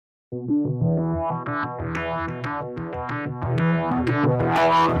Hey,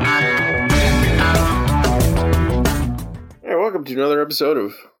 welcome to another episode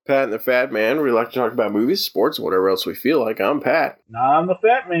of Pat and the Fat Man, where we like to talk about movies, sports, and whatever else we feel like. I'm Pat. I'm the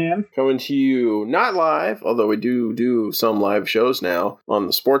Fat Man. Coming to you not live, although we do some live shows now on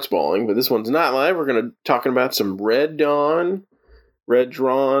the sports balling, but this one's not live. We're going to talking about some Red Dawn, Red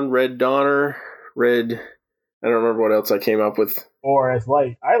Drawn, Red Donner, Red... I don't remember what else I came up with. Or as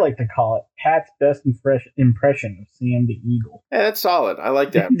I like to call it, Pat's best impression of Sam the Eagle. Hey, that's solid. I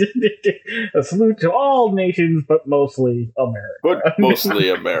like that. A salute to all nations, but mostly America. But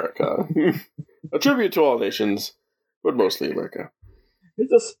mostly America. A tribute to all nations, but mostly America.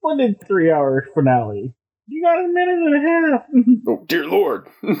 It's a splendid 3-hour finale. You got a minute and a half. Oh, dear Lord.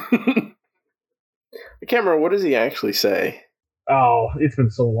 I can't remember. What does he actually say? Oh, it's been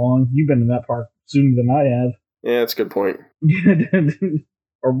so long. You've been in that park sooner than I have. Yeah, that's a good point.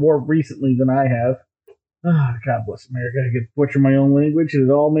 Or more recently than I have. Oh, God bless America. I could butcher my own language and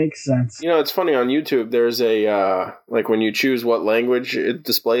it all makes sense. You know, it's funny on YouTube, there's a, when you choose what language it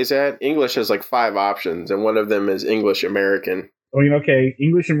displays at, English has 5 options, and one of them is English American. I mean, okay,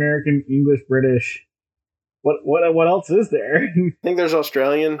 English American, English British. What else is there? I think there's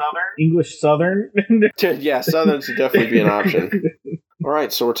Australian. Southern? English Southern? Yeah, Southern should definitely be an option. All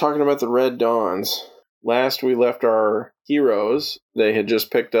right, so we're talking about the Red Dawns. Last we left our heroes, they had just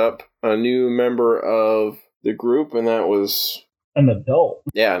picked up a new member of the group, and that was... An adult.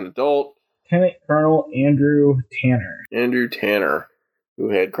 Yeah, an adult. Lieutenant Colonel Andrew Tanner. Andrew Tanner, who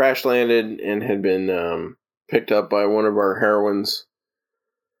had crash landed and had been picked up by one of our heroines.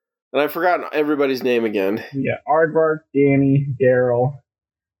 And I've forgotten everybody's name again. Yeah, Aardvark, Danny, Daryl,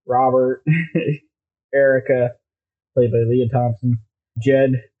 Robert, Erica, played by Leah Thompson,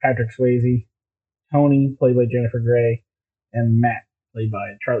 Jed, Patrick Swayze, Tony, played by Jennifer Grey, and Matt, played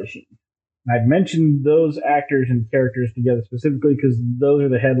by Charlie Sheen. And I've mentioned those actors and characters together specifically because those are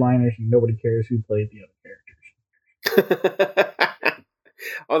the headliners and nobody cares who played the other characters.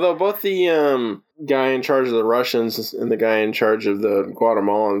 Although both the guy in charge of the Russians and the guy in charge of the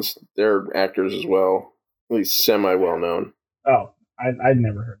Guatemalans, they're actors as well, at least semi-well-known. Oh, I'd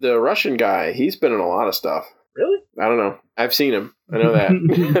never heard. The Russian guy, he's been in a lot of stuff. Really? I don't know. I've seen him. I know that.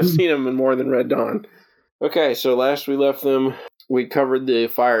 I've seen him in more than Red Dawn. Okay, so last we left them, we covered the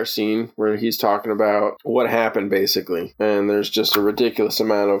fire scene where he's talking about what happened, basically. And there's just a ridiculous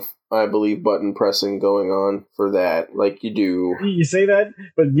amount of, I believe, button pressing going on for that, like you do. You say that,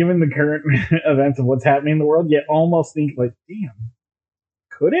 but given the current events of what's happening in the world, you almost think, damn,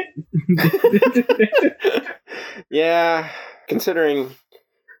 could it? Yeah, considering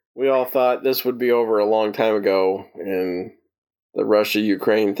we all thought this would be over a long time ago, and the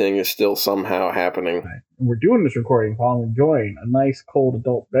Russia-Ukraine thing is still somehow happening. We're doing this recording while enjoying a nice cold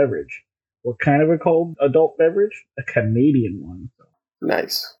adult beverage. What kind of a cold adult beverage? A Canadian one.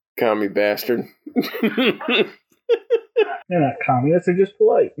 Nice. Commie bastard. They're not communists, they're just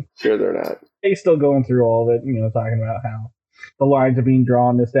polite. Sure they're not. They're still going through all of it, talking about how the lines are being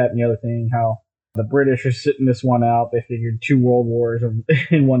drawn, this, that, and the other thing, how the British are sitting this one out. They figured 2 world wars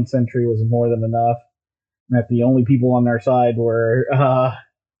in 1 century was more than enough. And that the only people on their side were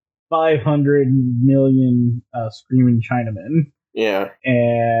 500 million screaming Chinamen. Yeah.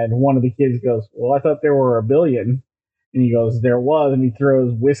 And one of the kids goes, well, I thought there were 1 billion. And he goes, there was. And he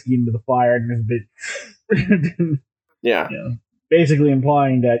throws whiskey into the fire and there's a bit... Yeah. Basically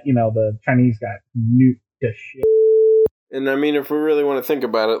implying that, the Chinese got nuked to shit. And I mean, if we really want to think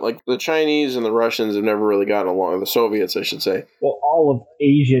about it, the Chinese and the Russians have never really gotten along. The Soviets, I should say. Well, all of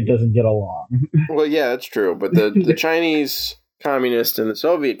Asia doesn't get along. Well, yeah, that's true. But the Chinese communists and the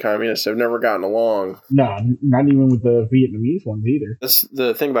Soviet communists have never gotten along. No, not even with the Vietnamese ones either. That's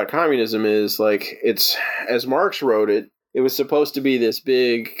the thing about communism is, it's, as Marx wrote it, it was supposed to be this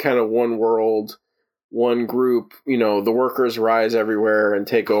big kind of one world, one group, the workers rise everywhere and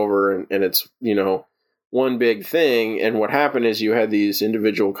take over, and it's, one big thing. And what happened is you had these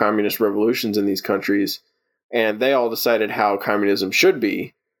individual communist revolutions in these countries, and they all decided how communism should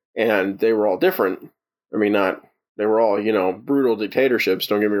be, and they were all different. I mean, they were all, brutal dictatorships,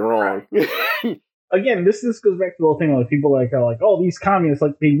 don't get me wrong. Again, this goes back to the whole thing of people are like, oh, these communists,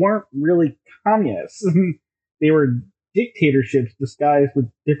 they weren't really communists. They were dictatorships disguised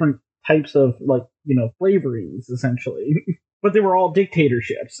with different types of, flavorings, essentially. But they were all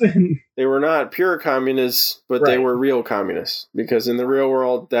dictatorships. They were not pure communists, but They were real communists. Because in the real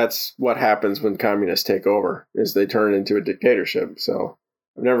world, that's what happens when communists take over, is they turn into a dictatorship. So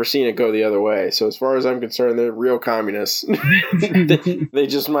I've never seen it go the other way. So as far as I'm concerned, they're real communists. They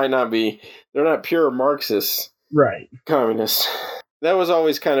just might not be, they're not pure Marxists. Right. Communists. that was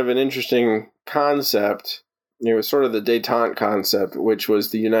always kind of an interesting concept. It was sort of the détente concept, which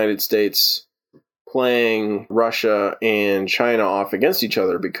was the United States playing Russia and China off against each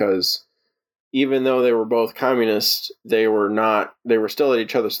other, because even though they were both communists, they were still at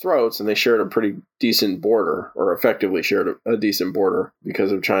each other's throats, and they shared a pretty decent border, or effectively shared a decent border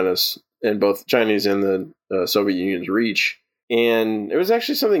because of both Chinese and the Soviet Union's reach. And it was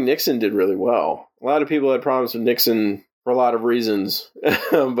actually something Nixon did really well. A lot of people had problems with Nixon for a lot of reasons,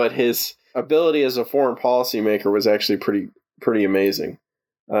 but his ability as a foreign policymaker was actually pretty amazing.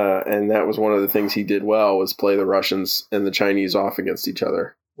 And that was one of the things he did well, was play the Russians and the Chinese off against each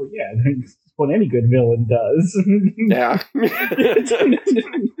other. Well, yeah, that's what any good villain does. Yeah.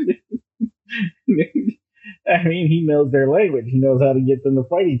 I mean, he knows their language. He knows how to get them to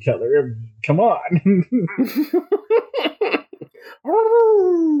fight each other. Come on.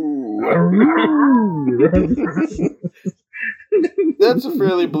 That's a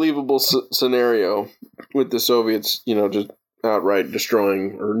fairly believable scenario with the Soviets, just outright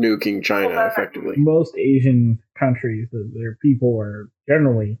destroying or nuking China effectively. Most Asian countries, their people are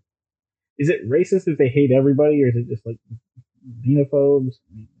generally... Is it racist if they hate everybody, or is it just like xenophobes?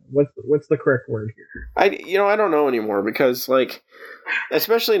 What's the correct word here? I don't know anymore, because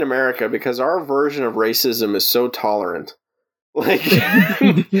especially in America, because our version of racism is so tolerant.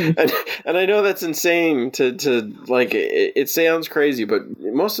 And I know that's insane to it sounds crazy, but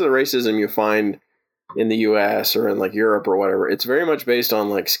most of the racism you find in the US or in Europe or whatever, it's very much based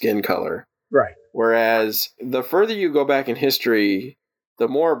on skin color. Right. Whereas the further you go back in history, the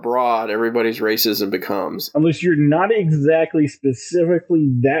more broad everybody's racism becomes. Unless you're not exactly specifically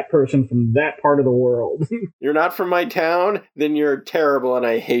that person from that part of the world. You're not from my town, then you're terrible and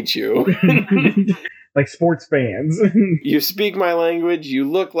I hate you. Like sports fans. You speak my language, you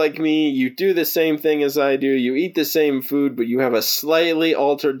look like me, you do the same thing as I do, you eat the same food, but you have a slightly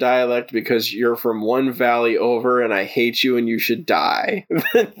altered dialect because you're from one valley over and I hate you and you should die.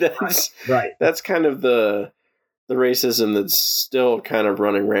 Right. That's kind of the racism that's still kind of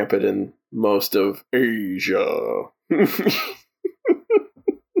running rampant in most of Asia. The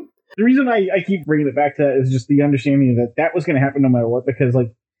reason I keep bringing it back to that is just the understanding that was going to happen no matter what, because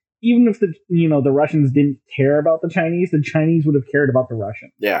even if the Russians didn't care about the Chinese would have cared about the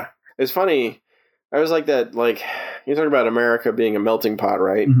Russians. Yeah. It's funny. I was like that, you talk about America being a melting pot,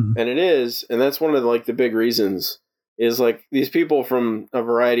 right? Mm-hmm. And it is, and that's one of the big reasons is these people from a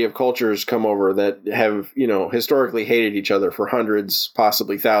variety of cultures come over that have, historically hated each other for hundreds,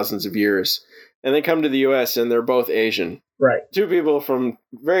 possibly thousands of years. And they come to the US and they're both Asian. Right. Two people from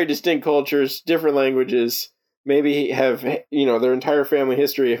very distinct cultures, different languages, maybe have, their entire family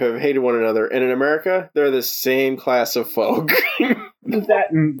history have hated one another. And in America, they're the same class of folk. That,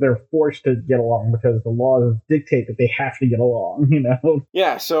 and they're forced to get along because the laws dictate that they have to get along,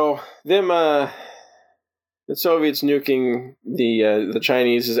 Yeah, so them, the Soviets nuking the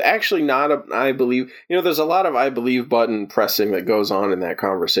Chinese is actually not I believe. There's a lot of I believe button pressing that goes on in that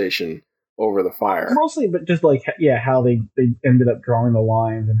conversation over the fire. Mostly, but just how they ended up drawing the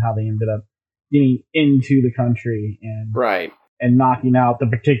lines and how they ended up getting into the country and right. And knocking out the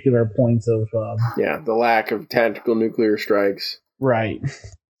particular points of... the lack of tactical nuclear strikes. Right.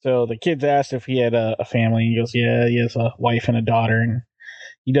 So the kid's asked if he had a family. He goes, yeah, he has a wife and a daughter, and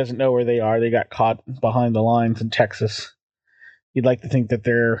he doesn't know where they are. They got caught behind the lines in Texas. He'd like to think that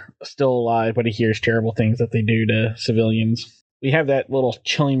they're still alive, but he hears terrible things that they do to civilians. We have that little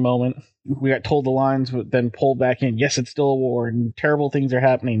chilling moment. We got told the lines, but then pulled back in. Yes, it's still a war, and terrible things are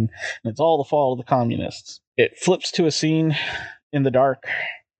happening, and it's all the fault of the communists. It flips to a scene in the dark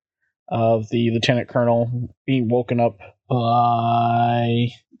of the lieutenant colonel being woken up by,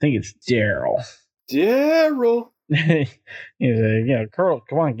 I think it's Daryl. Daryl. He's like, Colonel,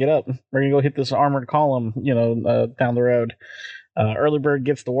 come on, get up. We're going to go hit this armored column, down the road. Early bird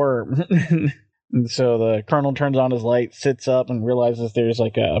gets the worm. And so the colonel turns on his light, sits up, and realizes there's a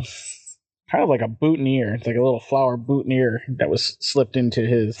kind of like a boutonniere. It's like a little flower boutonniere that was slipped into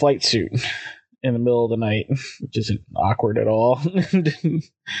his flight suit in the middle of the night, which isn't awkward at all.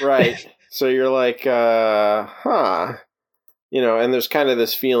 Right. So you're like, and there's kind of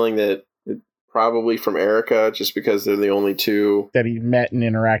this feeling that probably from Erica, just because they're the only two that he met and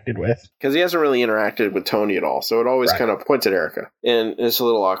interacted with. Because he hasn't really interacted with Tony at all, so it always kind of points at Erica, and it's a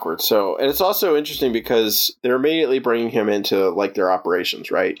little awkward. So, and it's also interesting because they're immediately bringing him into their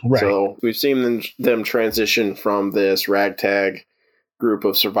operations, right? So we've seen them transition from this ragtag group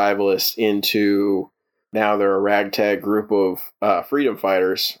of survivalists into now they're a ragtag group of freedom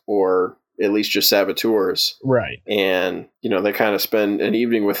fighters, or at least just saboteurs, right? And they kind of spend an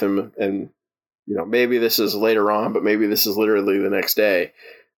evening with him and maybe this is later on, but maybe this is literally the next day.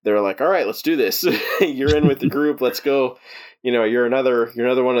 They're like, all right, let's do this. You're in with the group. Let's go. You're another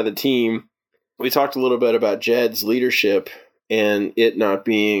one of the team. We talked a little bit about Jed's leadership and it not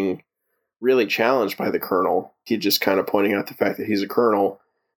being really challenged by the colonel. He just kind of pointing out the fact that he's a colonel,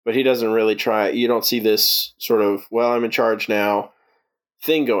 but he doesn't really try. You don't see this sort of, well, I'm in charge now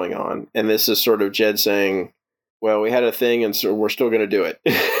thing going on. And this is sort of Jed saying, well, we had a thing and so we're still going to do it.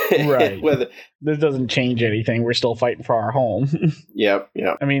 Right. This doesn't change anything. We're still fighting for our home. Yep.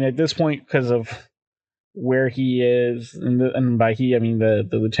 I mean, at this point, because of where he is, and by he, I mean the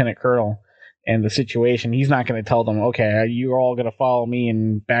lieutenant colonel, and the situation, he's not going to tell them, okay, you're all going to follow me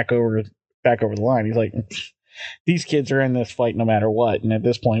and back over the line. He's like, these kids are in this fight no matter what. And at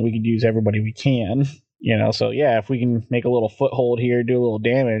this point, we could use everybody we can, So, yeah, if we can make a little foothold here, do a little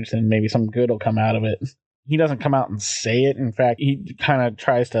damage, then maybe some good will come out of it. He doesn't come out and say it. In fact, he kind of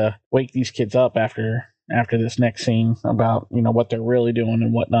tries to wake these kids up after this next scene about, what they're really doing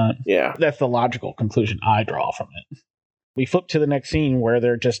and whatnot. Yeah. That's the logical conclusion I draw from it. We flip to the next scene where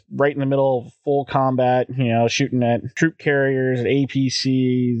they're just right in the middle of full combat, shooting at troop carriers,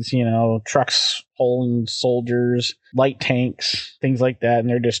 APCs, trucks hauling soldiers, light tanks, things like that. And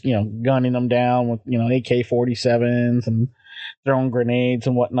they're just, gunning them down with, AK-47s and throwing grenades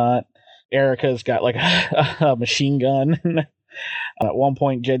and whatnot. Erica's got like a machine gun. At one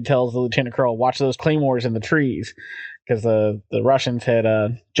point, Jed tells the lieutenant colonel, watch those claymores in the trees. Because the Russians had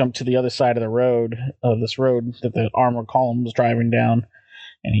jumped to the other side of this road that the armored column was driving down.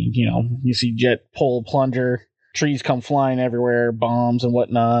 And you see Jet pull a plunger, trees come flying everywhere, bombs and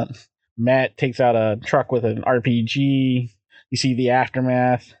whatnot. Matt takes out a truck with an RPG. You see the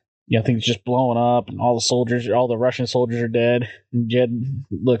aftermath. Things just blowing up, and all the Russian soldiers are dead. And Jed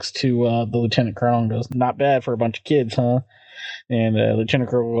looks to the lieutenant colonel and goes, not bad for a bunch of kids, huh? And Lieutenant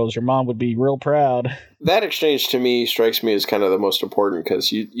Colonel goes, your mom would be real proud. That exchange to me strikes me as kind of the most important,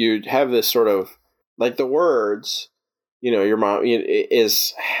 because you have this sort of, like, the words, your mom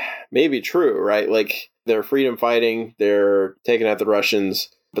is maybe true, right? Like, they're freedom fighting, they're taking out the Russians,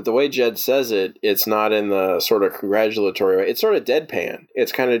 but the way Jed says it, it's not in the sort of congratulatory way. It's sort of deadpan.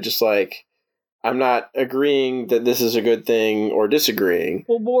 It's kind of just like, I'm not agreeing that this is a good thing or disagreeing.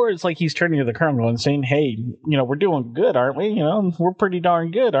 Well, more it's like he's turning to the colonel and saying, hey, we're doing good, aren't we? We're pretty darn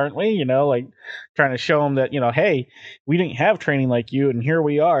good, aren't we? Like trying to show him that, hey, we didn't have training like you, and here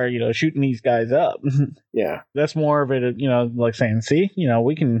we are, shooting these guys up. Yeah. That's more of it, like saying, see,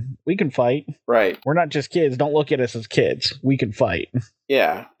 we can fight. Right. We're not just kids. Don't look at us as kids. We can fight.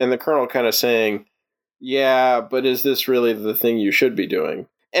 Yeah. And the colonel kind of saying, yeah, but is this really the thing you should be doing?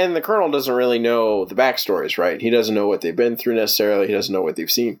 And the colonel doesn't really know the backstories, right? He doesn't know what they've been through necessarily. He doesn't know what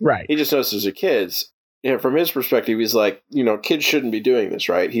they've seen. Right. He just knows those are kids. From his perspective, he's like, kids shouldn't be doing this,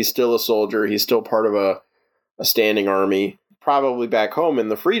 right? He's still a soldier. He's still part of a standing army. Probably back home in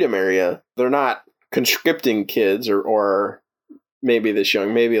the freedom area, they're not conscripting kids or maybe this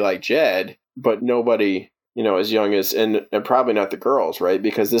young, maybe like Jed, but nobody, as young as, and probably not the girls, right?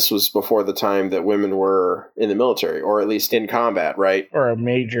 Because this was before the time that women were in the military, or at least in combat, right? Or a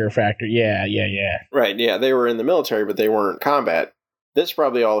major factor. Yeah. Right, yeah. They were in the military, but they weren't combat. This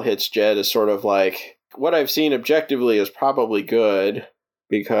probably all hits Jed as sort of like, what I've seen objectively is probably good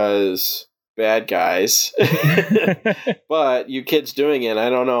because bad guys. But you kids doing it, I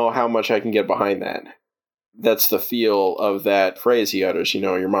don't know how much I can get behind that. That's the feel of that phrase he utters,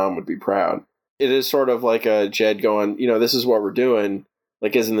 your mom would be proud. It is sort of like a Jed going, this is what we're doing.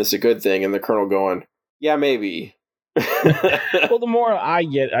 Like, isn't this a good thing? And the colonel going, yeah, maybe. Well, the more I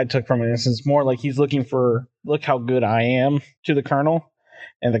took from it, it's more like he's looking for, look how good I am to the colonel.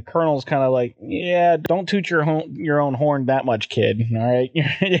 And the colonel's kind of like, yeah, don't toot your own horn that much, kid. All right.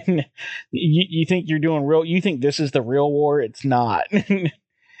 you think you're doing you think this is the real war? It's not.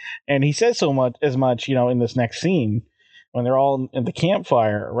 And he says as much, in this next scene, when they're all at the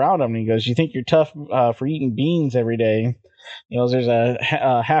campfire around him, and he goes, you think you're tough for eating beans every day? There's a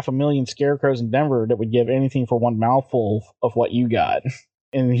 500,000 scarecrows in Denver that would give anything for one mouthful of what you got.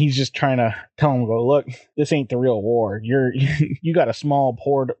 And he's just trying to tell him, look, this ain't the real war. You got a small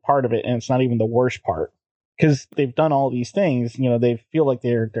part of it, and it's not even the worst part. Because they've done all these things, they feel like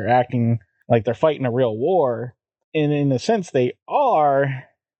they're acting like they're fighting a real war. And in a sense, they are.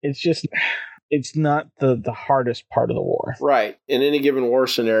 It's just, it's not the hardest part of the war. Right. In any given war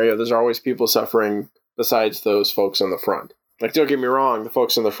scenario, there's always people suffering besides those folks on the front. Like, don't get me wrong, the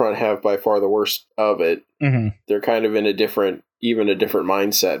folks on the front have by far the worst of it. Mm-hmm. They're kind of in a different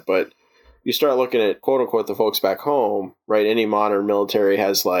mindset. But you start looking at, quote unquote, the folks back home, right? Any modern military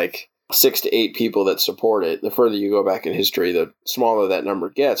has like 6 to 8 people that support it. The further you go back in history, the smaller that number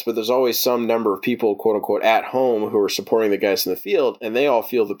gets. But there's always some number of people, quote unquote, at home who are supporting the guys in the field, and they all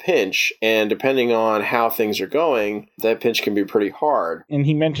feel the pinch. And depending on how things are going, that pinch can be pretty hard. And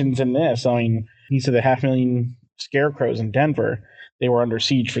he mentions in this, I mean, he said the 500,000 scarecrows in Denver, they were under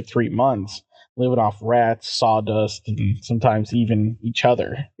siege for 3 months, living off rats, sawdust, and sometimes even each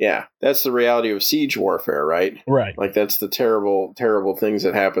other. Yeah, that's the reality of siege warfare, right? Right. Like, that's the terrible, terrible things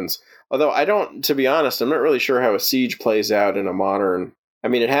that happens. Although to be honest, I'm not really sure how a siege plays out in a modern... I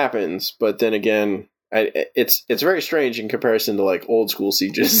mean, it happens, but then again, it's very strange in comparison to, like, old school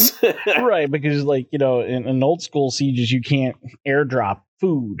sieges. Right, because, like, you know, in old school sieges, you can't airdrop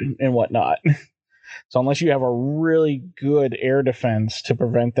food and whatnot. So unless you have a really good air defense to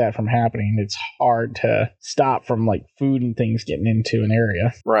prevent that from happening, it's hard to stop from, like, food and things getting into an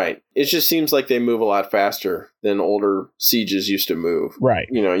area. Right. It just seems like they move a lot faster than older sieges used to move. Right.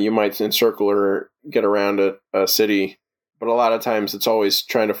 You know, you might encircle or get around a city, but a lot of times it's always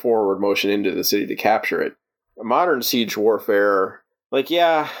trying to forward motion into the city to capture it. Modern siege warfare, like,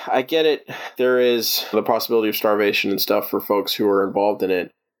 yeah, I get it. There is the possibility of starvation and stuff for folks who are involved in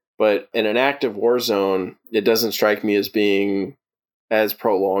it. But in an active war zone, it doesn't strike me as being as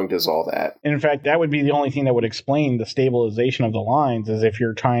prolonged as all that. And in fact, that would be the only thing that would explain the stabilization of the lines, is if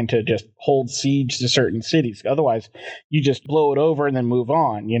you're trying to just hold siege to certain cities. Otherwise, you just blow it over and then move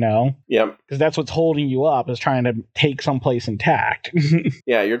on, you know? Yep. Because that's what's holding you up, is trying to take someplace intact.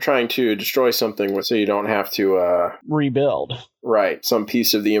 Yeah, you're trying to destroy something so you don't have to... rebuild. Right, some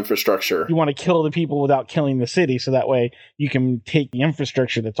piece of the infrastructure. You want to kill the people without killing the city, so that way you can take the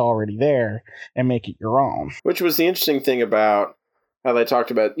infrastructure that's already there and make it your own. Which was the interesting thing about how they talked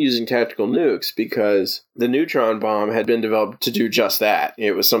about using tactical nukes, because the neutron bomb had been developed to do just that.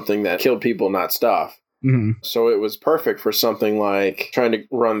 It was something that killed people, not stuff. Mm-hmm. So it was perfect for something like trying to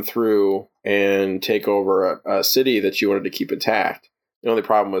run through and take over a city that you wanted to keep intact. The only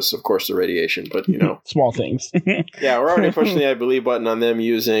problem was, of course, the radiation, but, you know. Small things. Yeah, we're already pushing the I believe button on them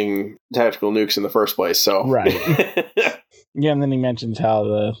using tactical nukes in the first place, so. Right. Yeah, and then he mentions how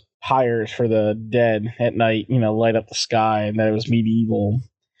the pyres for the dead at night, you know, light up the sky, and that it was medieval.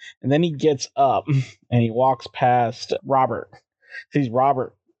 And then he gets up and he walks past Robert. Sees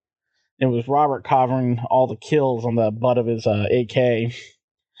Robert. It was Robert covering all the kills on the butt of his AK. And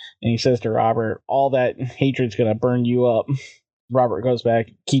he says to Robert, all that hatred's going to burn you up. Robert goes back,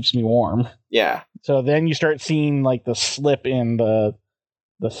 keeps me warm. Yeah. So then you start seeing, like, the slip in the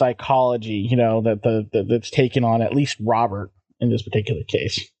psychology, you know, that's taken on at least Robert in this particular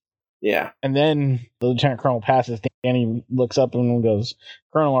case. Yeah. And then the lieutenant colonel passes. Danny looks up and goes,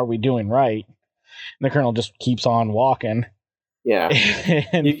 "Colonel, are we doing right?" And the colonel just keeps on walking. Yeah.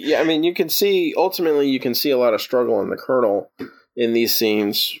 I mean, you can see a lot of struggle in the colonel in these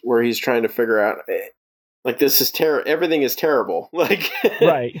scenes where he's trying to figure out, like, this is everything is terrible. Like,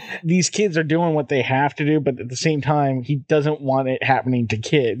 right. These kids are doing what they have to do, but at the same time, he doesn't want it happening to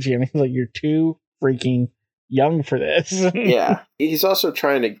kids. You know, he's like, you're too freaking young for this. Yeah. He's also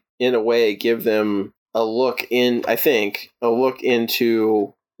trying to, in a way, give them a look into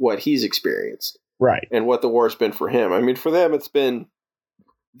what he's experienced. Right. And what the war's been for him. I mean, for them,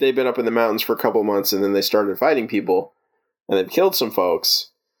 they've been up in the mountains for a couple months, and then they started fighting people, and they've killed some folks.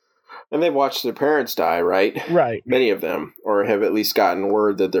 And they've watched their parents die, right? Right. Many of them, or have at least gotten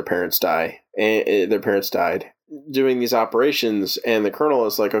word that their parents died. Doing these operations, and the colonel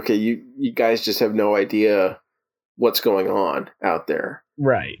is like, okay, you guys just have no idea what's going on out there.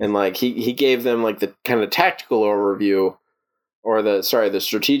 Right. And, like, he gave them, like, the kind of tactical overview, or the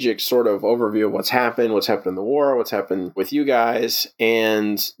strategic sort of overview of what's happened in the war, what's happened with you guys,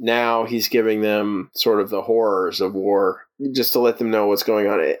 and now he's giving them sort of the horrors of war, just to let them know what's going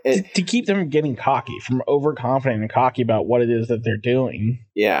on. To keep them from getting cocky, from overconfident and cocky about what it is that they're doing.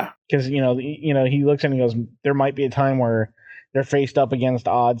 Yeah. Because, you know, he looks at it and goes, there might be a time where they're faced up against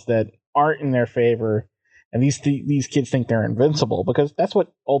odds that aren't in their favor, and these kids think they're invincible, because that's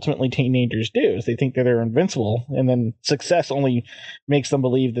what ultimately teenagers do, is they think that they're invincible, and then success only makes them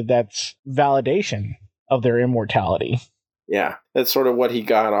believe that that's validation of their immortality. Yeah, that's sort of what he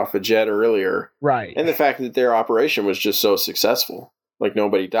got off of Jet earlier. Right. And the fact that their operation was just so successful. Like,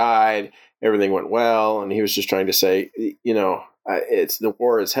 nobody died, everything went well, and he was just trying to say, you know, it's the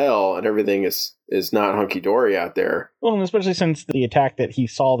war is hell, and everything is not hunky-dory out there. Well, and especially since the attack that he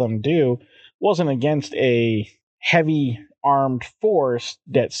saw them do wasn't against a heavy armed force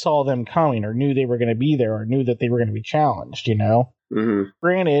that saw them coming, or knew they were going to be there, or knew that they were going to be challenged, you know? Mm-hmm.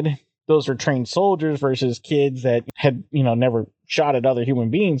 Granted, those are trained soldiers versus kids that had, you know, never shot at other human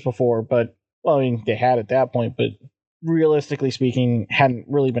beings before, but, well, I mean, they had at that point, but realistically speaking, hadn't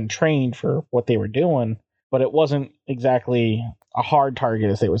really been trained for what they were doing, but it wasn't exactly a hard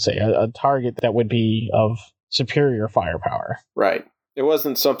target, as they would say, a target that would be of superior firepower. Right. It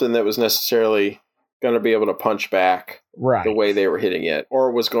wasn't something that was necessarily going to be able to punch back the way they were hitting it,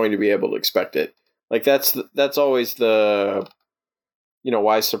 or was going to be able to expect it. Like that's always the,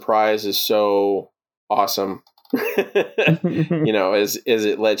 why surprise is so awesome. As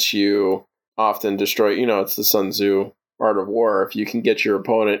it lets you often destroy, it's the Sun Tzu art of war. If you can get your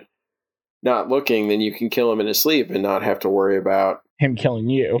opponent not looking, then you can kill him in his sleep and not have to worry about him killing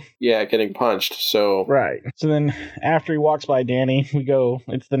you. Yeah, getting punched. So So then after he walks by Danny,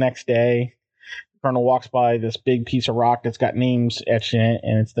 it's the next day. Colonel walks by this big piece of rock that's got names etched in it,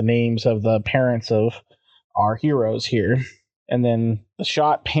 and it's the names of the parents of our heroes here. And then the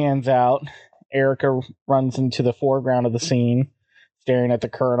shot pans out. Erica runs into the foreground of the scene, staring at the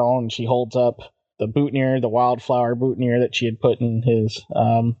colonel, and she holds up the boutonniere, the wildflower boutonniere that she had put in his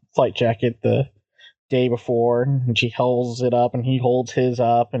flight jacket the day before, and she holds it up, and he holds his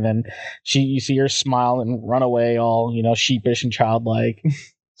up, and then you see her smile and run away, all sheepish and childlike.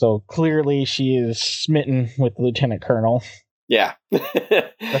 So clearly, she is smitten with the lieutenant colonel. Yeah.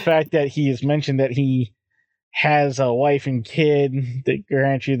 The fact that he has mentioned that he has a wife and kid, that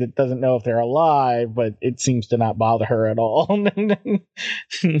grant you, that doesn't know if they're alive, but it seems to not bother her at all.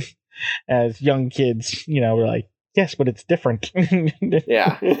 As young kids, we're like, yes, but it's different.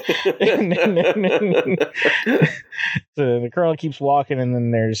 Yeah. So the colonel keeps walking, and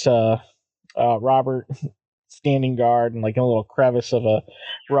then there's Robert standing guard and like in a little crevice of a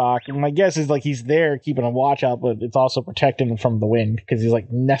rock. And my guess is like he's there keeping a watch out, but it's also protecting him from the wind because he's like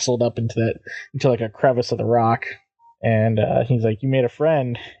nestled up into like a crevice of the rock. And he's like, "You made a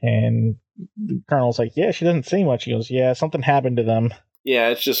friend?" And the colonel's like, "Yeah, she doesn't say much." He goes, "Yeah, something happened to them." Yeah,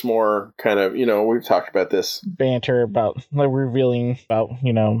 it's just more kind of, we've talked about this. Banter about, like, revealing about,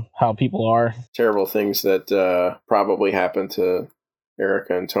 how people are. Terrible things that probably happened to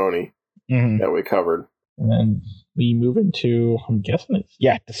Erica and Tony that we covered. And then we move into, I'm guessing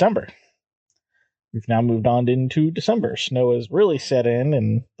December. We've now moved on into December. Snow has really set in,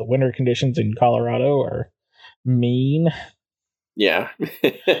 and the winter conditions in Colorado are mean. Yeah.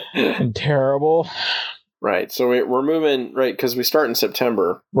 And terrible. Right. So we're moving, right, because we start in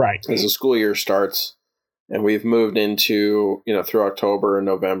September. Right. As the school year starts. And we've moved into, through October and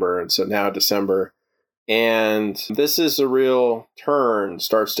November. And so now December. And this is a real turn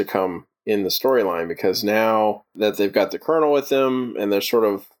starts to come in the storyline, because now that they've got the colonel with them and they're sort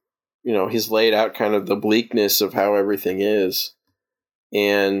of, he's laid out kind of the bleakness of how everything is.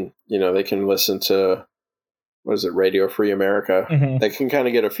 And, they can listen to, Radio Free America. They can kind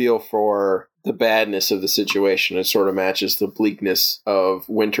of get a feel for the badness of the situation. It sort of matches the bleakness of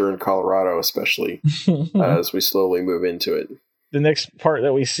winter in Colorado, especially as we slowly move into it. The next part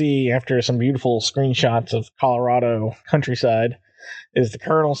that we see after some beautiful screenshots of Colorado countryside is the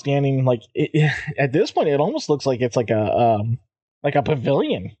colonel standing at this point, it almost looks like it's like a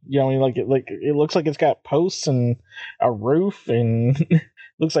pavilion. It looks like it's got posts and a roof and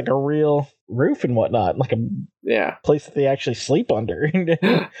looks like a real roof and whatnot, like a place that they actually sleep under,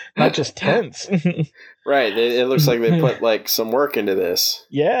 not just tents. Right. It looks like they put like some work into this.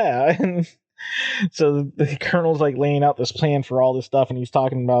 Yeah. So the colonel's like laying out this plan for all this stuff, and he's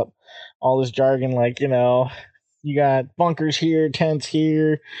talking about all this jargon, like, you got bunkers here, tents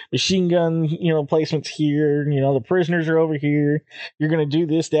here, machine gun, placements here, the prisoners are over here. You're going to do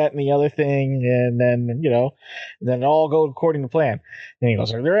this, that, and the other thing. And then, then it all go according to plan. And he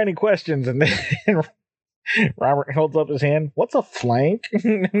goes, "Are there any questions?" And then Robert holds up his hand. "What's a flank?"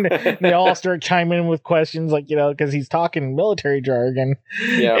 And they all start chiming in with questions, like, because he's talking military jargon.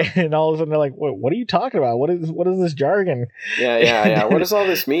 Yeah. And all of a sudden they're like, "What are you talking about? What is this jargon?" Yeah. What does all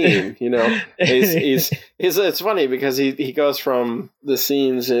this mean? It's funny because he goes from the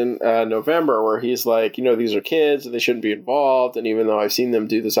scenes in November where he's like, these are kids and they shouldn't be involved. And even though I've seen them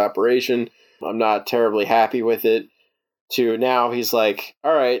do this operation, I'm not terribly happy with it. To now he's like,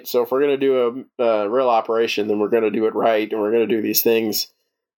 all right, so if we're going to do a real operation, then we're going to do it right, and we're going to do these things.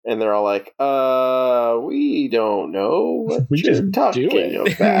 And they're all like, we don't know what you're talking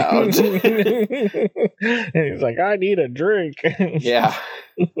about. And he's like, "I need a drink." Yeah.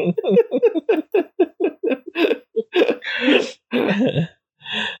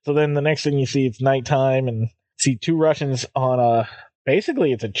 So then the next thing you see, it's nighttime, and see two Russians on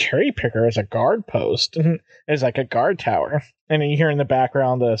basically, it's a cherry picker as a guard post. It's like a guard tower. And then you hear in the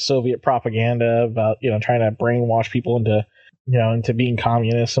background the Soviet propaganda about, trying to brainwash people into being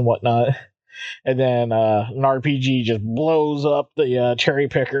communists and whatnot. And then an RPG just blows up the cherry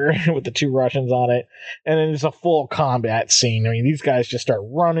picker with the 2 Russians on it. And then it's a full combat scene. I mean, these guys just start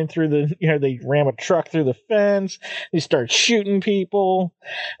running through they ram a truck through the fence. They start shooting people.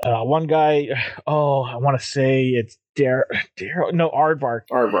 One guy, I want to say it's Aardvark.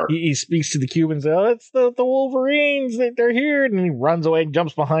 He speaks to the Cubans. Oh, it's the Wolverines. They're here. And he runs away and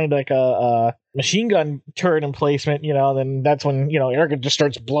jumps behind like a machine gun turret emplacement, then that's when, Erica just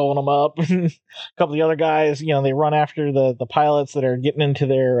starts blowing them up. A couple of the other guys, they run after the pilots that are getting into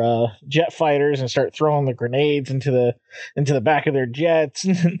their jet fighters and start throwing the grenades into the back of their jets.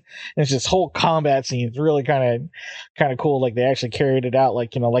 And it's this whole combat scene. It's really kind of cool. Like they actually carried it out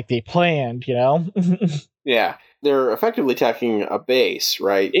like they planned, Yeah. They're effectively attacking a base,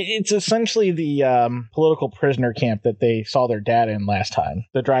 right? It's essentially the political prisoner camp that they saw their dad in last time,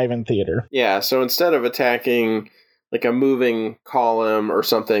 the drive-in theater. Yeah, so instead of attacking like a moving column or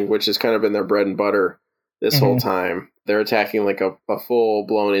something, which has kind of been their bread and butter this whole time, they're attacking like a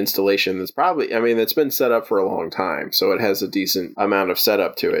full-blown installation that's it's been set up for a long time, so it has a decent amount of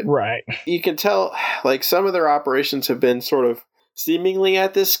setup to it. Right. You can tell, like, some of their operations have been sort of seemingly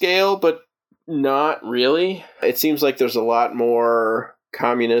at this scale, but not really. It seems like there's a lot more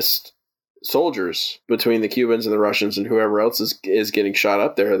communist soldiers between the Cubans and the Russians and whoever else is getting shot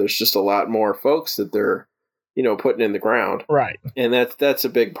up there. There's just a lot more folks that they're, putting in the ground. Right. And that's a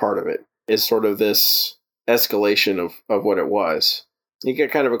big part of it, is sort of this escalation of what it was. You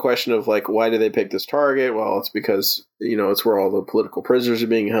get kind of a question of, like, why do they pick this target? Well, it's because, it's where all the political prisoners are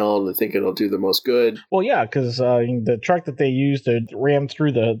being held, and they think it'll do the most good. Well, yeah, because the truck that they used to ram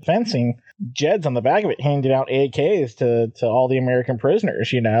through the fencing, Jed's on the back of it handing out AKs to all the American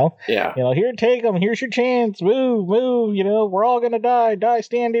prisoners, Yeah. Here, take them. Here's your chance. Move. We're all going to die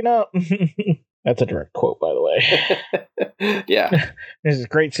standing up. That's a direct quote, by the way. Yeah. This is a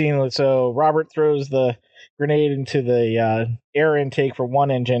great scene. So Robert throws the grenade into the air intake for one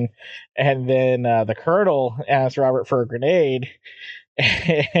engine, and then the colonel asks Robert for a grenade,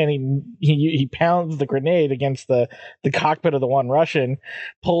 and he pounds the grenade against the cockpit of the one Russian,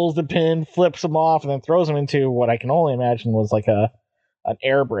 pulls the pin, flips him off, and then throws him into what I can only imagine was like an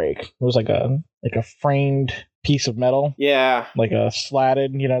air brake. It was like a framed piece of metal. Yeah. Like a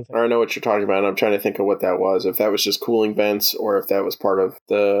slatted, I know what you're talking about. I'm trying to think of what that was. If that was just cooling vents or if that was part of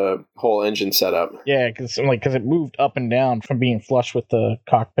the whole engine setup. Yeah, because it moved up and down from being flush with the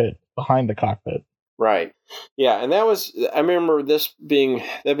cockpit, behind the cockpit. Right. Yeah, and I remember that being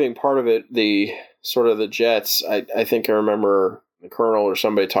part of it, the sort of the jets. I think I remember the colonel or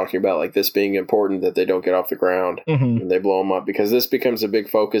somebody talking about like this being important, that they don't get off the ground and they blow them up, because this becomes a big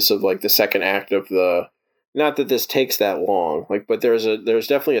focus of like the second act of the. Not that this takes that long, but there's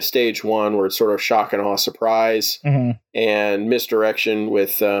definitely a stage one where it's sort of shock and awe, surprise, and misdirection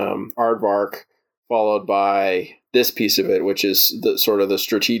with Aardvark, followed by this piece of it, which is the sort of the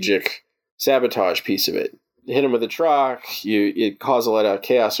strategic sabotage piece of it. You hit him with a truck, it causes a lot of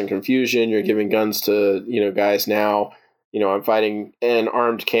chaos and confusion. You're giving guns to guys now. I'm fighting an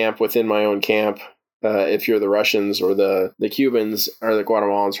armed camp within my own camp. If you're the Russians or the Cubans or the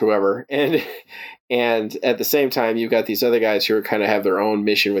Guatemalans, whoever, and at the same time, you've got these other guys who kind of have their own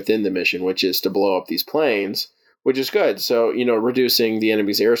mission within the mission, which is to blow up these planes, which is good. So, reducing the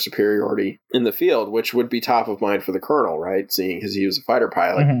enemy's air superiority in the field, which would be top of mind for the colonel, right? Seeing because he was a fighter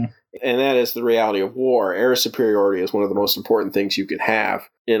pilot. And that is the reality of war. Air superiority is one of the most important things you can have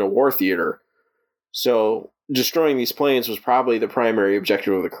in a war theater. So destroying these planes was probably the primary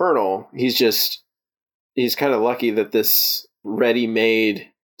objective of the colonel. He's kind of lucky that this ready-made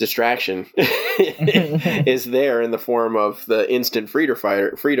distraction is there in the form of the instant freedom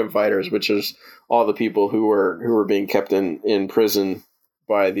fighters, which is all the people who were being kept in prison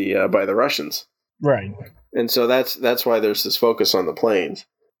by the Russians. Right. And so that's why there's this focus on the planes.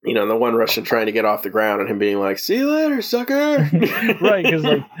 The one Russian trying to get off the ground and him being like, "See you later, sucker!" Right, because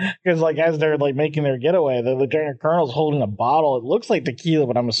as they're making their getaway, the lieutenant colonel's holding a bottle. It looks like tequila,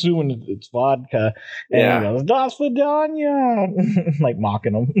 but I'm assuming it's vodka. And he goes, "Das Vidanya,"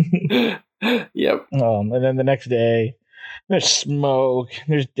 mocking them. Yep. And then the next day, there's smoke.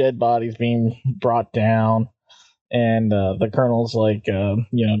 There's dead bodies being brought down, and the colonel's like,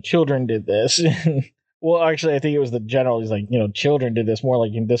 children did this. Well, actually, I think it was the general. He's like, children did this, more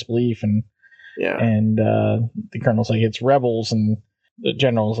like in disbelief. And the colonel's like, it's rebels. And the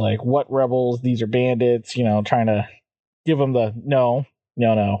general's like, what rebels? These are bandits, trying to give them the, no,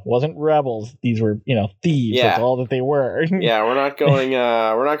 wasn't rebels. These were, thieves. Yeah. That's all that they were. Yeah, we're not going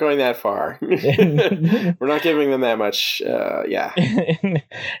that far. We're not giving them that much. Yeah.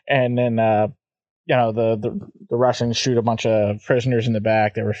 And then, the Russians shoot a bunch of prisoners in the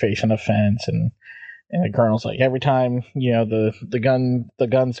back that were facing a fence, and the colonel's like, every time the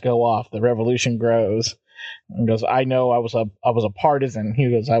guns go off, the revolution grows. And goes, I know I was a partisan.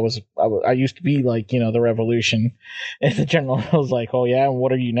 He goes, I used to be like the revolution. And the general was like, oh yeah, and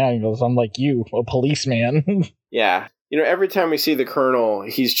what are you now? He goes, I'm like you, a policeman. Yeah, every time we see the colonel,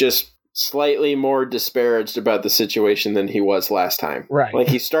 he's just slightly more disparaged about the situation than he was last time. Right. Like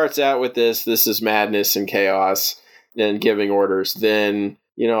he starts out with this is madness and chaos, and giving orders. Then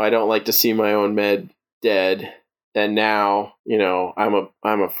I don't like to see my own men dead, and now I'm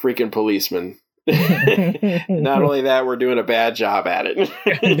a freaking policeman. Not only that, we're doing a bad job at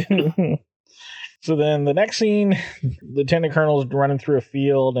it. So then the next scene, Lieutenant Colonel's running through a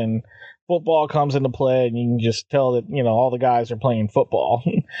field and football comes into play, and you can just tell that all the guys are playing football.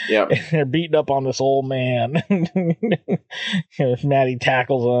 Yeah. They're beating up on this old man. Maddie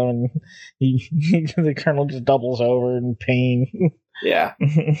tackles him, and the colonel just doubles over in pain. Yeah.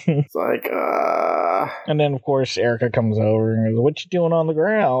 It's like, And then, of course, Erica comes over and goes, what you doing on the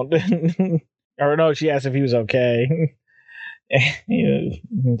ground? Or no, she asked if he was okay.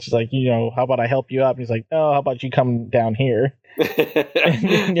 She's like, how about I help you up? He's like, no, how about you come down here?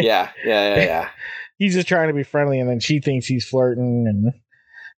 Yeah. He's just trying to be friendly, and then she thinks he's flirting, and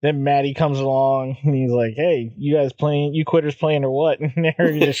then Maddie comes along, and he's like, hey, you guys playing, you quitters playing or what? And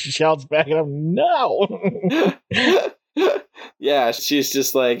Erica just shouts back at him, no! Yeah, she's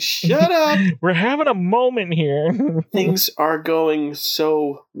just like, shut up! We're having a moment here. Things are going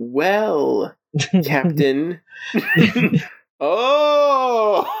so well, Captain.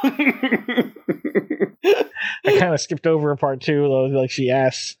 Oh! I kind of skipped over a part two, though. Like, she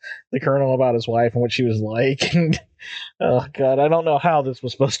asks the colonel about his wife and what she was like. And, oh, God, I don't know how this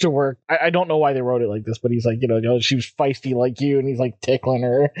was supposed to work. I don't know why they wrote it like this, but he's like, she was feisty like you, and he's like tickling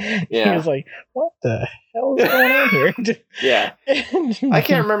her. Yeah. He was like, what the hell is going on here? Yeah. I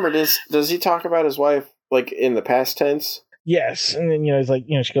can't remember. Does he talk about his wife, like, in the past tense? Yes. And then, he's like,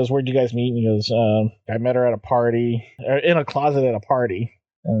 she goes, where'd you guys meet? And he goes, I met her at a party, or in a closet at a party.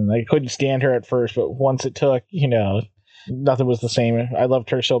 And I couldn't stand her at first, but once it took, nothing was the same. I loved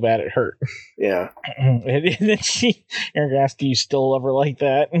her so bad it hurt. Yeah. And then Eric asked, do you still love her like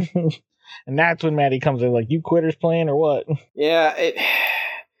that? And that's when Maddie comes in, like, you quitters playing or what? Yeah,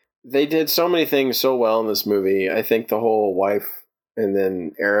 they did so many things so well in this movie. I think the whole wife and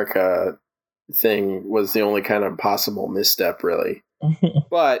then Erica thing was the only kind of possible misstep, really.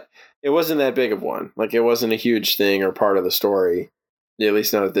 But it wasn't that big of one. Like, it wasn't a huge thing or part of the story. At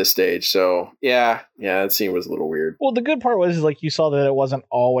least not at this stage. So, yeah, that scene was a little weird. Well, the good part was, like, you saw that it wasn't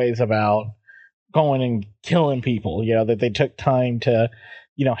always about going and killing people, that they took time to,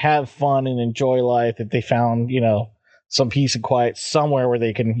 have fun and enjoy life, that they found, some peace and quiet somewhere where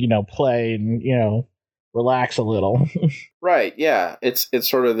they can, play and, relax a little. Right, yeah. It's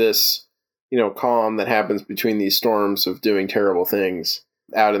sort of this, calm that happens between these storms of doing terrible things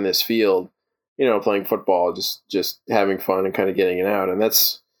out in this field. Playing football, just having fun and kind of getting it out. And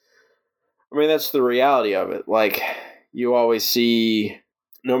that's the reality of it. Like, you always see,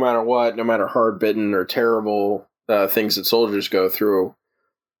 no matter what, no matter hard-bitten or terrible things that soldiers go through,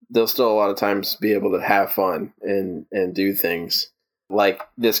 they'll still a lot of times be able to have fun and do things like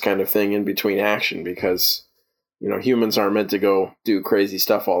this kind of thing in between action, because humans aren't meant to go do crazy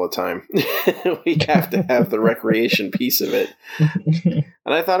stuff all the time. We have to have the recreation piece of it.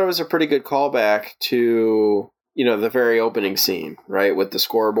 And I thought it was a pretty good callback to, the very opening scene, right? With the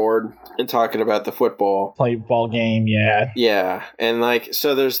scoreboard and talking about the football game. Yeah. Yeah. And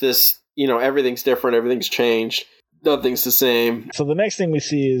so there's this, everything's different. Everything's changed. Nothing's the same. So the next thing we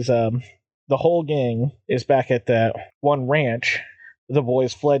see is the whole gang is back at that one ranch the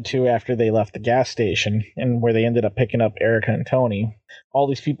boys fled to after they left the gas station, and where they ended up picking up Erica and Tony. All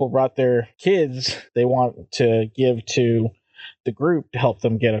these people brought their kids they want to give to the group to help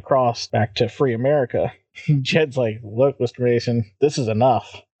them get across back to free America. Jed's like, look, Mr. Mason, this is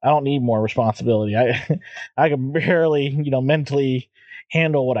enough. I don't need more responsibility. I can barely, mentally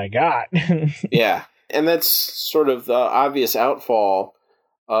handle what I got. Yeah. And that's sort of the obvious outfall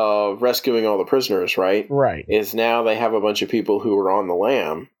of rescuing all the prisoners, right? Right. Is now they have a bunch of people who are on the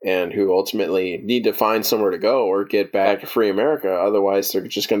lam and who ultimately need to find somewhere to go or get back to free America. Otherwise, they're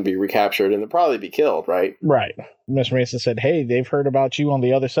just going to be recaptured and they'll probably be killed, right? Right. Mr. Mason said, hey, they've heard about you on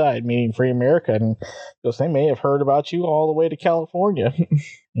the other side, meaning free America. And goes, they may have heard about you all the way to California.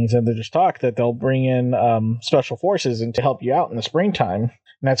 He said there's talk that they'll bring in special forces and to help you out in the springtime.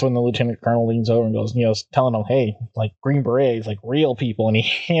 And that's when the lieutenant colonel leans over and goes, telling him, hey, like Green Berets, like real people. And he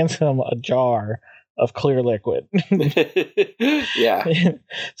hands him a jar of clear liquid. Yeah.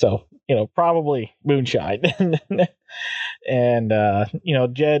 So, probably moonshine. And,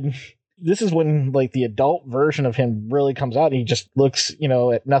 Jed, this is when, like, the adult version of him really comes out. He just looks,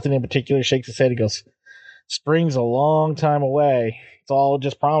 at nothing in particular, shakes his head. He goes, spring's a long time away. It's all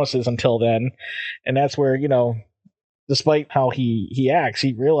just promises until then. And that's where, despite how he acts,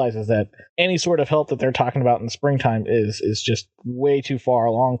 he realizes that any sort of help that they're talking about in the springtime is just way too far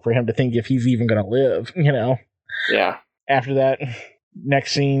along for him to think if he's even going to live, Yeah. After that,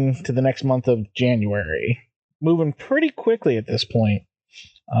 next scene to the next month of January. Moving pretty quickly at this point.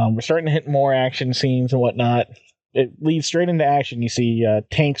 We're starting to hit more action scenes and whatnot. It leads straight into action. You see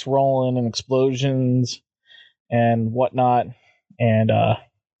tanks rolling and explosions and whatnot. And a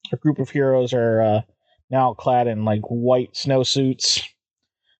group of heroes are now clad in like white snowsuits,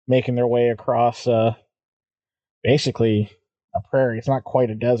 making their way across basically a prairie. It's not quite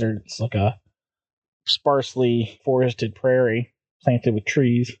a desert. It's like a sparsely forested prairie planted with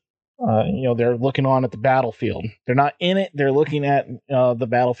trees. They're looking on at the battlefield. They're not in it. They're looking at the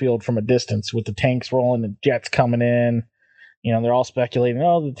battlefield from a distance with the tanks rolling, the jets coming in. They're all speculating,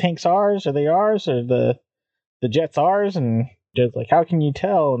 oh, the tanks ours? Are they ours? Or the jets ours? And Jed's like, how can you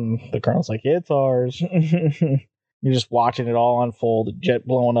tell? And the colonel's like, it's ours. You're just watching it all unfold. The jet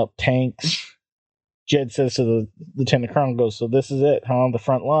blowing up tanks. Jed says to the lieutenant colonel, goes, so this is it, huh? The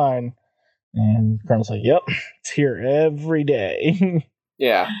front line. And the colonel's like, yep, it's here every day.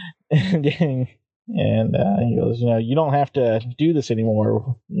 Yeah. And he goes, you don't have to do this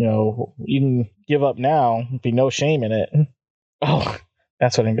anymore. You can give up now. There'd be no shame in it. Oh,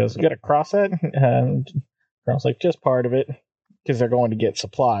 that's when he goes, you got to cross that? And I was like, just part of it. Because they're going to get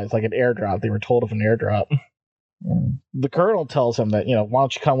supplies, like an airdrop. They were told of an airdrop. And the colonel tells him that, why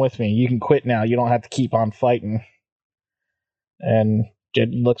don't you come with me? You can quit now. You don't have to keep on fighting. And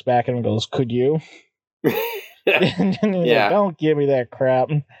Jed looks back at him and goes, could you? And he's like, don't give me that crap.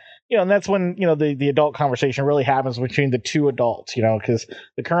 And that's when, the adult conversation really happens between the two adults, because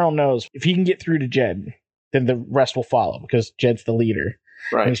the colonel knows if he can get through to Jed, then the rest will follow because Jed's the leader.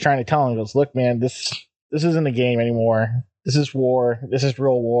 Right. And he's trying to tell him, he goes, look, man, this isn't a game anymore. This is war. This is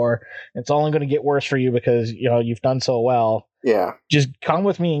real war. It's only going to get worse for you because, you've done so well. Yeah. Just come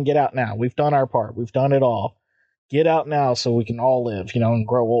with me and get out now. We've done our part. We've done it all. Get out now so we can all live, and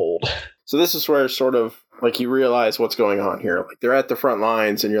grow old. So this is where sort of like you realize what's going on here. Like they're at the front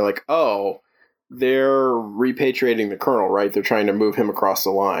lines and you're like, oh, they're repatriating the colonel, right? They're trying to move him across the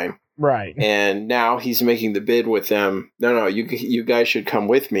line. Right. And now he's making the bid with them. No, you guys should come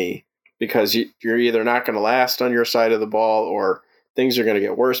with me because you're either not going to last on your side of the ball or things are going to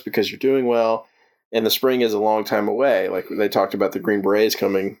get worse because you're doing well. And the spring is a long time away. Like they talked about the Green Berets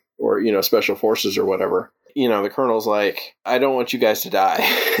coming or, special forces or whatever. The colonel's like, I don't want you guys to die,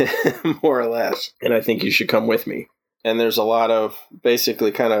 more or less. And I think you should come with me. And there's a lot of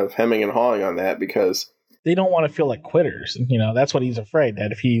basically kind of hemming and hawing on that because they don't want to feel like quitters. That's what he's afraid,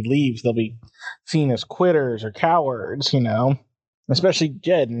 that if he leaves, they'll be seen as quitters or cowards, especially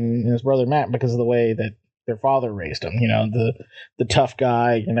Jed and his brother Matt because of the way that their father raised him, the tough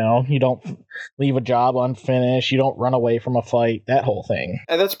guy, you don't leave a job unfinished. You don't run away from a fight, that whole thing.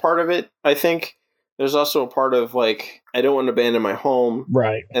 And that's part of it, I think. There's also a part of, like, I don't want to abandon my home.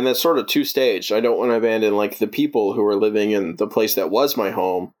 Right. And that's sort of two-staged. I don't want to abandon, like, the people who are living in the place that was my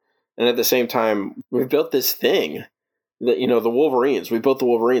home. And at the same time, we've built this thing that, the Wolverines. We built the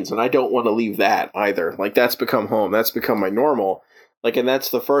Wolverines, and I don't want to leave that either. Like, that's become home. That's become my normal. Like, and that's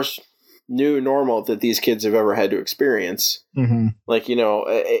the first new normal that these kids have ever had to experience. Mm-hmm. Like,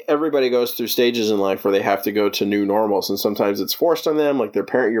 everybody goes through stages in life where they have to go to new normals, and sometimes it's forced on them. Like your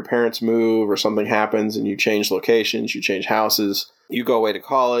parents move or something happens and you change locations, you change houses, you go away to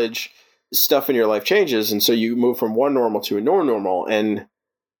college, stuff in your life changes. And so you move from one normal to a new normal, and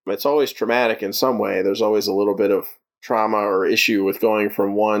it's always traumatic in some way. There's always a little bit of trauma or issue with going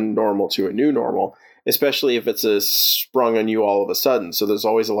from one normal to a new normal, especially if it's sprung on you all of a sudden. So there's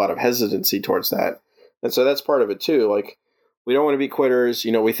always a lot of hesitancy towards that. And so that's part of it too. Like, we don't want to be quitters.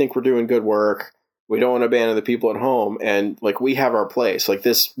 We think we're doing good work. We don't want to abandon the people at home. And like, we have our place. Like,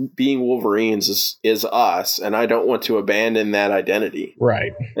 this being Wolverines is us. And I don't want to abandon that identity.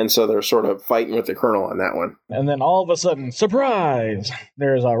 Right. And so they're sort of fighting with the colonel on that one. And then all of a sudden, surprise!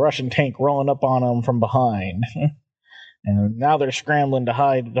 There's a Russian tank rolling up on them from behind. And now they're scrambling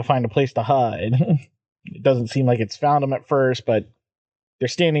to find a place to hide. It doesn't seem like it's found them at first, but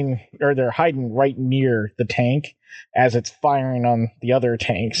they're hiding right near the tank as it's firing on the other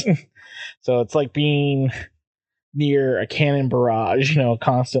tanks. So it's like being near a cannon barrage,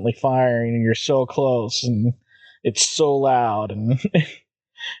 constantly firing, and you're so close and it's so loud. And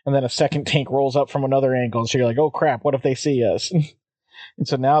and then a second tank rolls up from another angle. So you're like, oh crap, what if they see us? And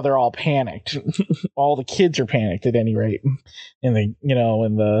so now they're all panicked. All the kids are panicked at any rate. And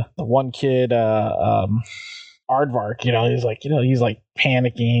the one kid, Aardvark, he's like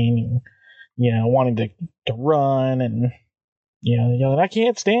panicking and, wanting to run and, I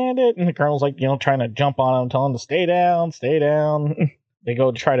can't stand it. And the colonel's like, trying to jump on him, telling him to stay down, stay down. They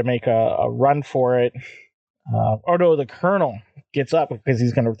go to try to make a run for it. The colonel gets up because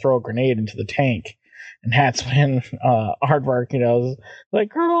he's going to throw a grenade into the tank. And that's when Aardvark, is like,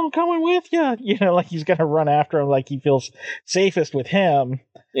 Colonel, I'm coming with you. Like he's going to run after him like he feels safest with him.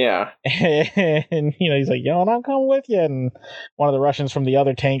 Yeah. And, he's like, I'm coming with you. And one of the Russians from the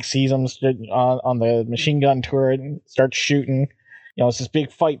other tank sees him on the machine gun turret and starts shooting. It's this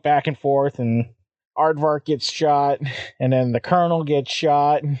big fight back and forth. And Aardvark gets shot. And then the colonel gets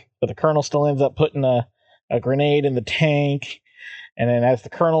shot. But the colonel still ends up putting a grenade in the tank. And then as the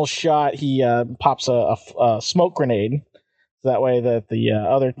colonel's shot, he pops a smoke grenade. So that way that the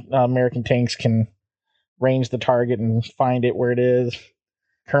other American tanks can range the target and find it where it is.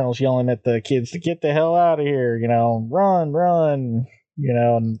 Colonel's yelling at the kids to get the hell out of here, run,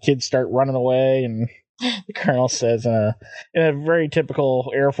 and kids start running away. And the colonel says in a very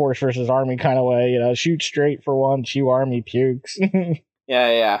typical Air Force versus Army kind of way, shoot straight for once, you Army pukes.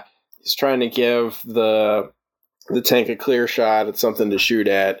 Yeah. He's trying to give the tank a clear shot at something to shoot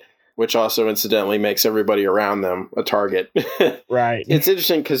at, which also incidentally makes everybody around them a target. Right. It's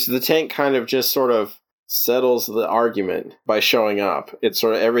interesting because the tank kind of just sort of settles the argument by showing up. It's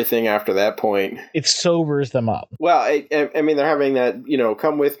sort of everything after that point. It sobers them up. Well, I mean, they're having that,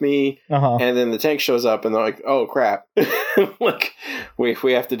 come with me, and then the tank shows up and they're like, oh, crap. Like, we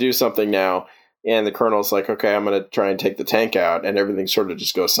have to do something now. And the colonel's like, okay, I'm going to try and take the tank out. And everything sort of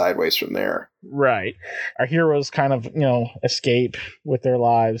just goes sideways from there. Right. Our heroes kind of, escape with their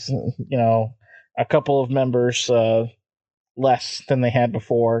lives. A couple of members less than they had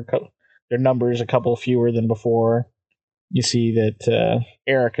before. Their numbers a couple fewer than before. You see that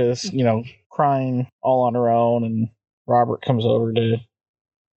Erica's, crying all on her own. And Robert comes over to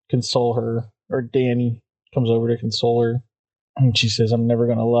console her. Or Danny comes over to console her. And she says, I'm never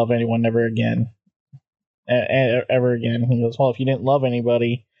going to love anyone ever again. Ever again. He goes, well, if you didn't love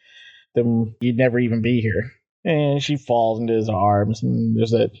anybody, then you'd never even be here. And she falls into his arms, and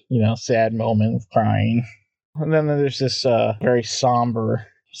there's that, sad moment of crying. And then there's this very somber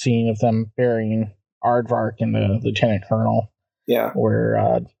scene of them burying Aardvark and the lieutenant colonel. Yeah.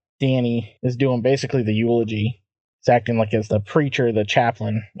 Where Danny is doing basically the eulogy. It's acting like it's the preacher, the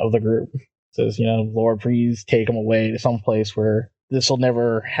chaplain of the group. Says, Lord, please take them away to some place where they'll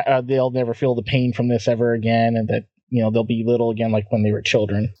never feel the pain from this ever again, and that, they'll be little again like when they were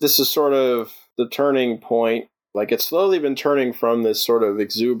children. This is sort of the turning point. Like, it's slowly been turning from this sort of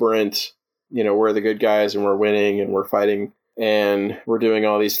exuberant, we're the good guys and we're winning and we're fighting and we're doing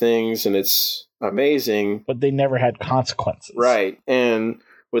all these things and it's amazing. But they never had consequences. Right. And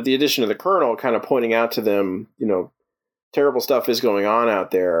with the addition of the colonel kind of pointing out to them, terrible stuff is going on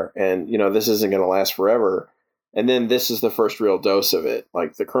out there, and, this isn't going to last forever. And then this is the first real dose of it.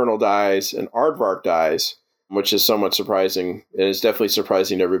 Like, the colonel dies and Aardvark dies, which is somewhat surprising. It is definitely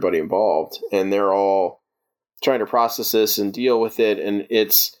surprising to everybody involved. And they're all trying to process this and deal with it. And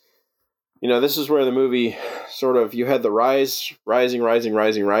it's, this is where the movie sort of, you had the rising,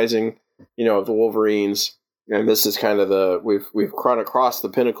 of the Wolverines. And this is kind of we've run across the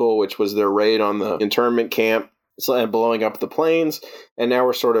pinnacle, which was their raid on the internment camp. And blowing up the planes, and now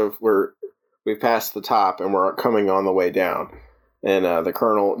we've passed the top and we're coming on the way down. And the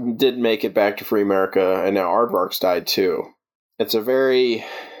colonel did make it back to free America, and now Aardvark's died too. It's a very,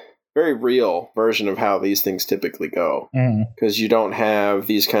 very real version of how these things typically go, because you don't have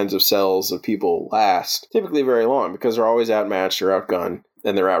these kinds of cells of people last typically very long, because they're always outmatched or outgunned.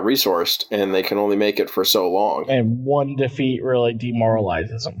 And they're out-resourced, and they can only make it for so long. And one defeat really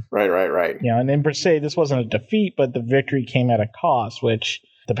demoralizes them. Right. And in per se, this wasn't a defeat, but the victory came at a cost, which,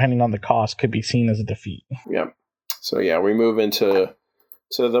 depending on the cost, could be seen as a defeat. Yep. So, we move into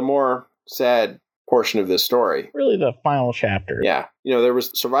the more sad portion of this story. Really the final chapter. Yeah. There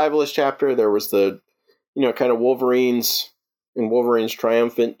was the survivalist chapter. There was the, kind of Wolverines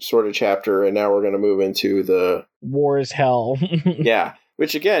triumphant sort of chapter. And now we're going to move into the war is hell. Yeah.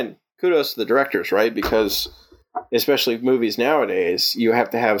 Which, again, kudos to the directors, right? Because especially movies nowadays, you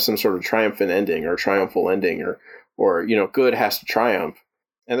have to have some sort of triumphant ending or triumphal ending or good has to triumph.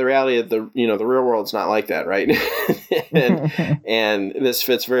 And the reality of the real world's not like that, right? and this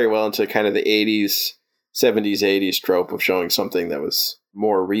fits very well into kind of the 80s, 70s, 80s trope of showing something that was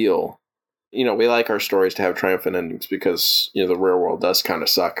more real. We like our stories to have triumphant endings because, the real world does kind of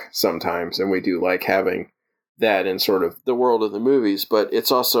suck sometimes. And we do like having that in sort of the world of the movies, but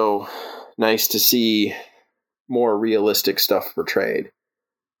it's also nice to see more realistic stuff portrayed.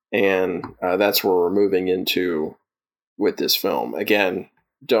 And that's where we're moving into with this film. Again,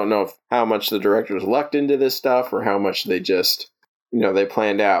 don't know how much the directors lucked into this stuff or how much they just, they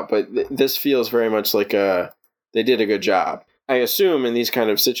planned out. But this feels very much like they did a good job. I assume in these kind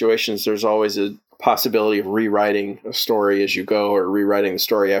of situations, there's always a possibility of rewriting a story as you go, or rewriting the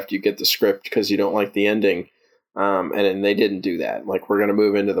story after you get the script because you don't like the ending. And they didn't do that. Like, we're going to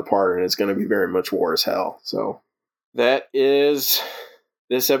move into the part and it's going to be very much war as hell. So that is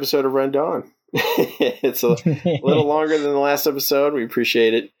this episode of Red Dawn. It's a little longer than the last episode. We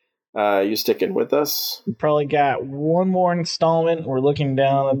appreciate it. You sticking with us. We probably got one more installment. We're looking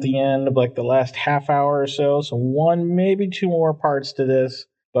down at the end of like the last half hour or so. So one, maybe two more parts to this,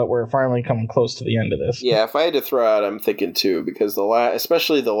 but we're finally coming close to the end of this. Yeah, if I had to throw out, I'm thinking two, because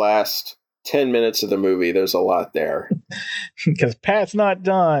especially the last 10 minutes of the movie, there's a lot there. Because Pat's not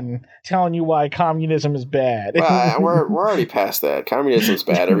done telling you why communism is bad. Well, we're already past that. Communism's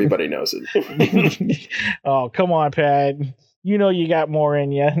bad. Everybody knows it. Oh, come on, Pat. You know you got more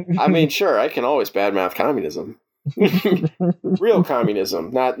in you. I mean, sure, I can always badmouth communism. Real communism,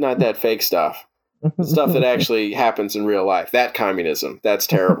 not that fake stuff. The stuff that actually happens in real life. That communism. That's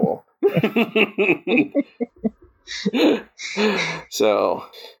terrible. So,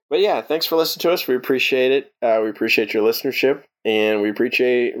 but yeah, thanks for listening to us. We appreciate it. We appreciate your listenership, and we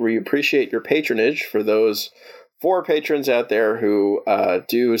appreciate your patronage for those 4 patrons out there who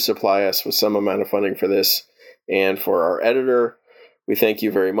do supply us with some amount of funding for this. And for our editor, we thank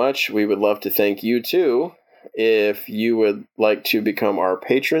you very much. We would love to thank you too. If you would like to become our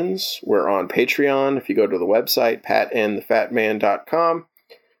patrons, we're on Patreon. If you go to the website, patandthefatman.com,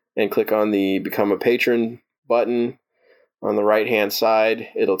 and click on the Become a Patron button on the right-hand side,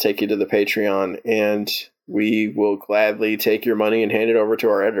 it'll take you to the Patreon, and we will gladly take your money and hand it over to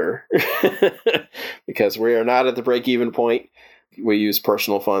our editor. Because we are not at the break-even point. We use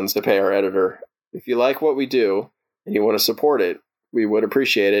personal funds to pay our editor. If you like what we do and you want to support it, we would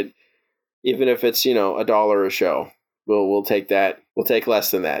appreciate it. Even if it's, $1 a show, we'll take that. We'll take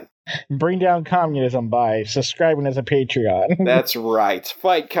less than that. Bring down communism by subscribing as a Patreon. That's right.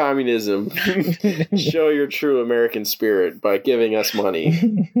 Fight communism. Show your true American spirit by giving us money.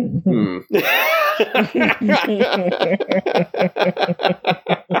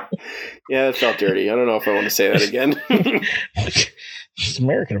 Yeah, that felt dirty. I don't know if I want to say that again. It's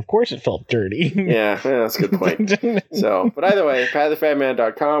American. Of course it felt dirty. Yeah, that's a good point. So, but either way,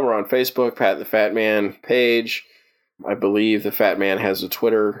 patthefatman.com. We're on Facebook, Pat the Fat Man page. I believe the Fat Man has a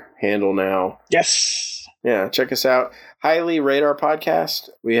Twitter handle now. Yes. Yeah, check us out. Highly rate our podcast.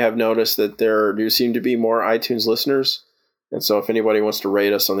 We have noticed that there do seem to be more iTunes listeners. And so if anybody wants to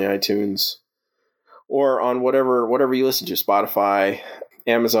rate us on the iTunes or on whatever you listen to, Spotify,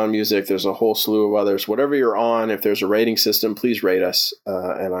 Amazon Music, there's a whole slew of others. Whatever you're on, if there's a rating system, please rate us.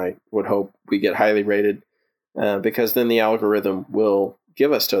 And I would hope we get highly rated because then the algorithm will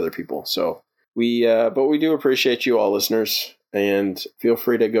give us to other people. So but we do appreciate you all, listeners, and feel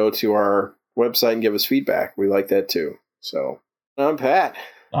free to go to our website and give us feedback. We like that too. So I'm Pat.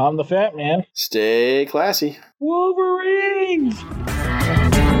 I'm the Fat Man. Stay classy. Wolverines!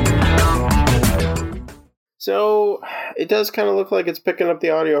 So it does kind of look like it's picking up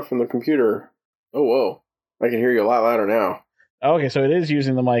the audio from the computer. Oh, whoa. I can hear you a lot louder now. Okay, so it is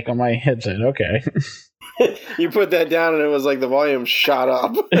using the mic on my headset. Okay. You put that down and it was like the volume shot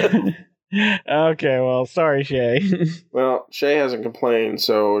up. Okay, well, sorry, Shay. Well, Shay hasn't complained,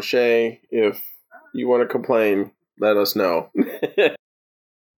 so Shay, if you want to complain, let us know.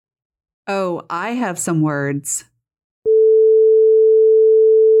 Oh, I have some words.